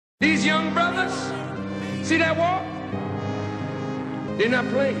These young brothers, see that walk? They're not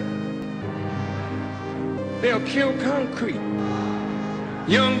playing. They'll kill concrete.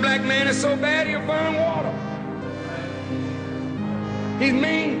 Young black man is so bad he'll burn water. He's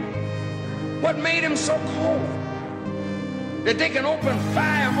mean. What made him so cold? That they can open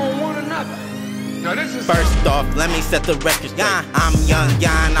fire on one another. Now this is first off, let me set the record straight. I'm young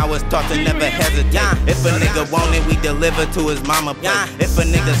yon, I was taught to never hesitate. If a nigga want it, we deliver to his mama plate. If a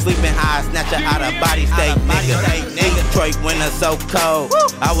nigga sleeping high, snatch her out of body state. Nigga, Detroit winter so cold.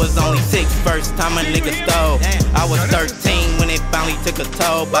 I was only 6, first time a nigga stole. I was 13 when it finally took a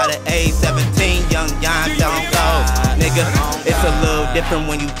toll. By the age 17, young yon selling clothes. Nigga, it's a little different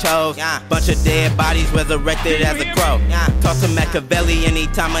when you chose. Bunch of dead bodies resurrected as a crow. Talk to Machiavelli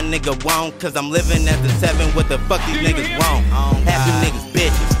anytime a nigga want, cause I'm living as the 7, what the fuck these niggas want? Half you niggas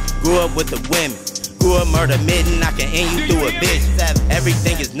bitches, grew up with the women. Grew up murder midden, I can end you through a bitch.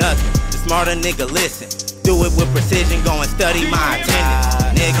 Everything is nothing, the smarter nigga listen. Do it with precision, go and study my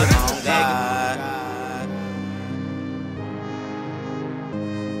attendance. Nigga.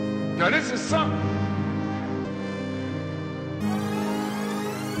 Now this is something.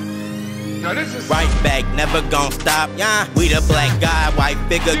 Now this is right back, never gon' stop. We the black guy, white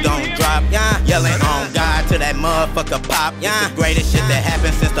figure gon' drop. Yelling on God till that motherfucker pop. It's the greatest shit that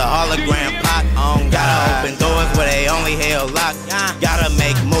happened since the hologram pop. Gotta open doors where they only held locked. Gotta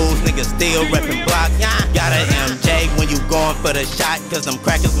make moves, niggas still reppin' block. Gotta MJ when you going for the shot, cause them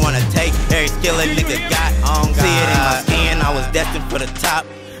crackers wanna take every skill a nigga got. See it in my skin, I was destined for the top.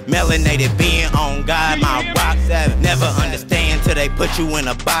 Melanated being on God, my rock. Never understand till they put you in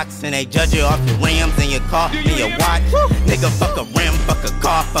a box and they judge you off your rims and your car and your watch. Nigga, fuck a rim, fuck a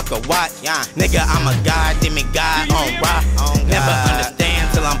car, fuck a watch. Nigga, I'm a god, demigod on rock. Never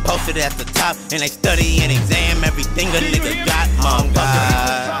understand till I'm posted at the top and they study and exam everything a nigga got.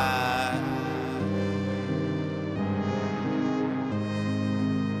 Motherfucker.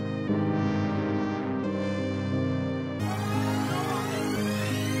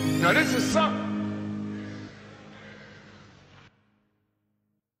 Now this is something.